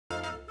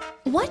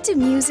What do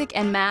music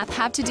and math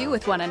have to do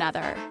with one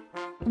another?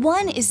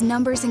 One is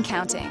numbers and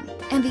counting,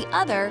 and the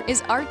other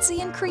is artsy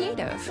and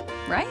creative,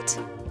 right?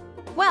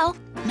 Well,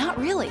 not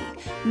really.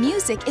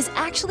 Music is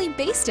actually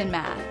based in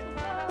math.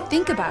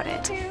 Think about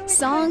it.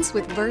 Songs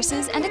with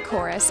verses and a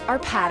chorus are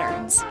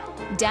patterns.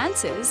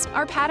 Dances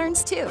are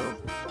patterns too.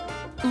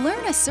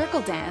 Learn a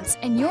circle dance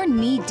and you're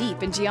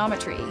knee-deep in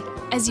geometry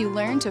as you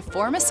learn to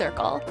form a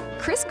circle,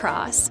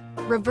 crisscross,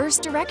 reverse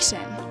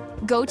direction,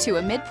 go to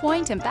a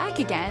midpoint and back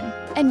again,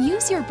 and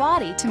use your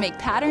body to make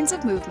patterns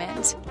of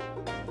movement.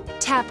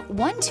 Tap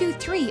 1, 2,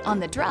 3 on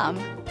the drum,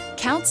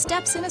 count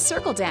steps in a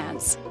circle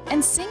dance,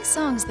 and sing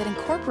songs that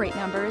incorporate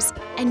numbers,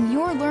 and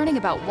you're learning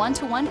about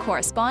one-to-one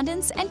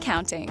correspondence and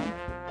counting.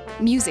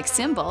 Music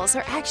symbols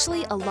are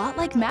actually a lot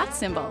like math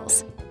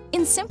symbols.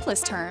 In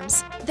simplest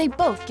terms, they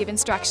both give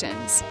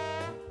instructions.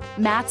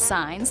 Math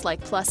signs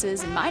like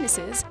pluses and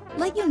minuses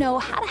let you know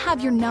how to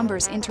have your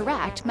numbers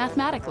interact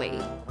mathematically.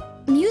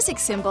 Music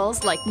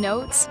symbols like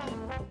notes,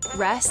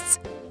 rests,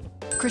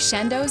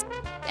 crescendos,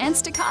 and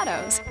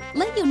staccatos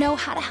let you know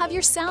how to have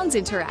your sounds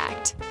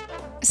interact.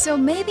 So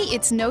maybe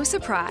it's no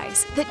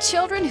surprise that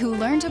children who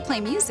learn to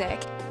play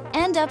music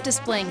end up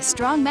displaying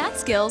strong math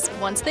skills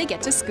once they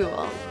get to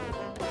school.